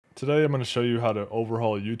Today I'm going to show you how to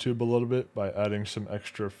overhaul YouTube a little bit by adding some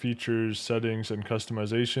extra features, settings, and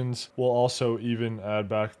customizations. We'll also even add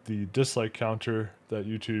back the dislike counter that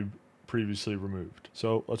YouTube previously removed.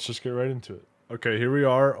 So let's just get right into it. Okay, here we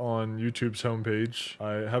are on YouTube's homepage.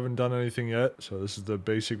 I haven't done anything yet, so this is the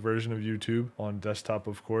basic version of YouTube on desktop,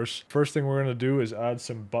 of course. First thing we're going to do is add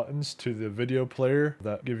some buttons to the video player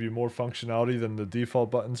that give you more functionality than the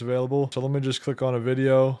default buttons available. So let me just click on a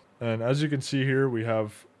video, and as you can see here, we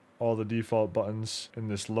have all the default buttons in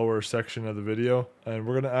this lower section of the video, and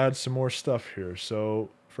we're going to add some more stuff here. So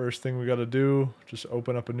first thing we got to do, just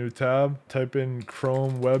open up a new tab, type in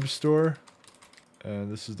Chrome Web Store,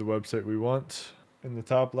 and this is the website we want. In the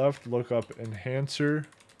top left, look up Enhancer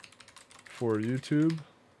for YouTube.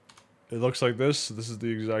 It looks like this. This is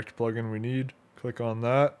the exact plugin we need. Click on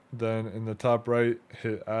that. Then in the top right,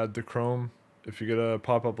 hit Add to Chrome. If you get a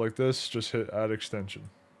pop-up like this, just hit Add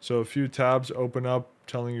Extension. So a few tabs open up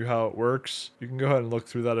telling you how it works. You can go ahead and look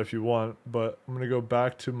through that if you want, but I'm going to go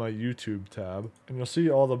back to my YouTube tab, and you'll see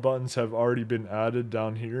all the buttons have already been added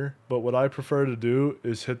down here. But what I prefer to do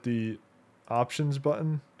is hit the options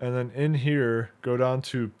button, and then in here go down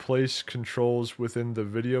to place controls within the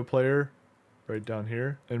video player right down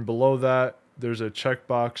here, and below that there's a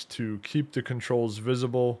checkbox to keep the controls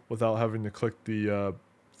visible without having to click the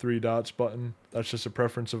three dots button. That's just a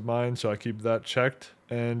preference of mine, so I keep that checked.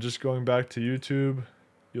 And just going back to YouTube,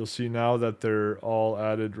 you'll see now that they're all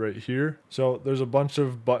added right here. So there's a bunch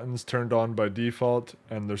of buttons turned on by default,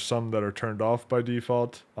 and there's some that are turned off by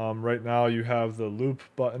default. Right now you have the loop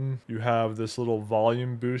button. You have this little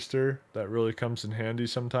volume booster that really comes in handy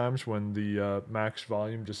sometimes when the max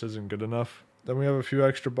volume just isn't good enough. Then we have a few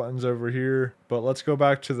extra buttons over here, but let's go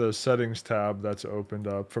back to the settings tab that's opened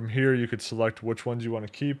up. From here, you could select which ones you want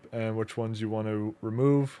to keep and which ones you want to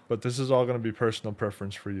remove, but this is all going to be personal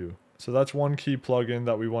preference for you. So that's one key plugin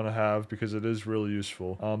that we want to have because it is really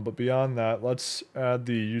useful. But beyond that, let's add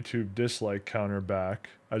the YouTube dislike counter back.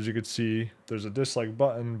 As you can see, there's a dislike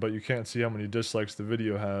button, but you can't see how many dislikes the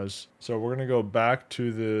video has. So we're going to go back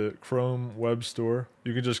to the Chrome Web Store.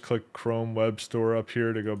 You can just click Chrome Web Store up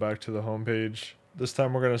here to go back to the home page. This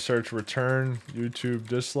time we're going to search return YouTube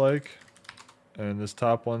dislike. And this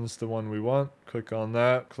top one's the one we want. Click on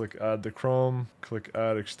that, click add to Chrome, click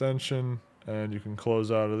add extension. And you can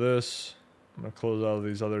close out of this. I'm going to close out of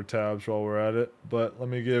these other tabs while we're at it. But let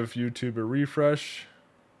me give YouTube a refresh.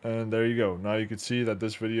 And there you go. Now you can see that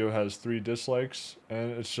this video has 3 dislikes. And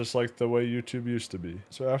it's just like the way YouTube used to be.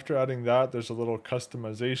 So after adding that, there's a little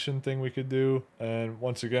customization thing we could do. And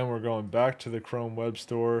once again, we're going back to the Chrome Web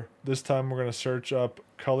Store. This time we're going to search up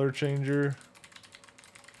color changer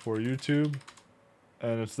for YouTube.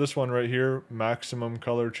 And it's this one right here, maximum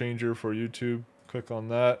color changer for YouTube. Click on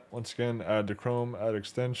that. Once again, add to Chrome, add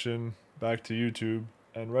extension, back to YouTube.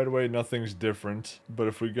 And right away, nothing's different. But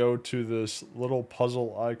if we go to this little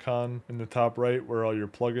puzzle icon in the top right where all your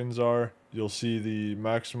plugins are, you'll see the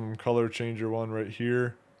maximum color changer one right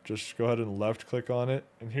here. Just go ahead and left click on it.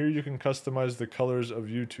 And here you can customize the colors of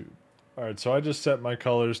YouTube. Alright, so I just set my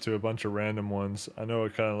colors to a bunch of random ones. I know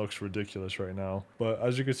it kind of looks ridiculous right now. But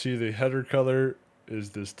as you can see, the header color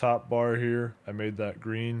is this top bar here. I made that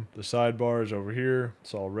green. The sidebar is over here.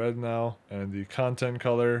 It's all red now. And the content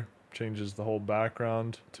color changes the whole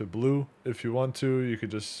background to blue. If you want to, you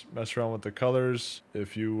could just mess around with the colors.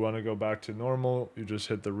 If you want to go back to normal, you just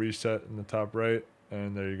hit the reset in the top right,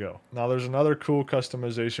 and there you go. Now there's another cool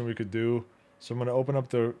customization we could do. So I'm going to open up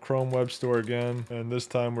the Chrome Web Store again, and this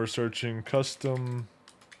time we're searching custom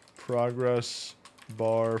progress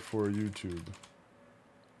bar for YouTube.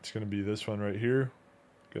 It's going to be this one right here.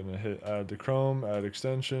 Gonna hit add to Chrome, add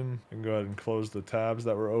extension, and go ahead and close the tabs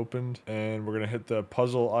that were opened. And we're gonna hit the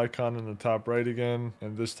puzzle icon in the top right again.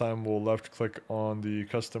 And this time we'll left click on the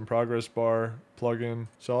custom progress bar plugin.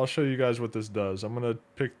 So I'll show you guys what this does. I'm gonna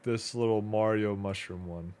pick this little Mario mushroom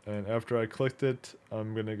one. And after I clicked it,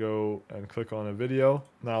 I'm gonna go and click on a video.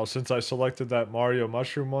 Now, since I selected that Mario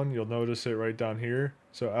mushroom one, you'll notice it right down here.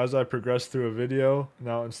 So as I progress through a video,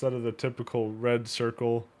 now instead of the typical red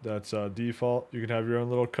circle that's default, you can have your own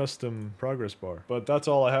little custom progress bar. But that's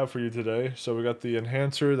all I have for you today. So we got the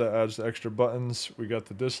enhancer that adds the extra buttons. We got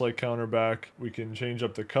the dislike counter back. We can change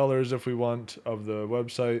up the colors if we want of the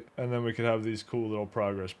website. And then we can have these cool little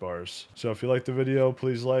progress bars. So if you liked the video,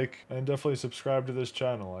 please like and definitely subscribe to this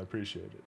channel. I appreciate it.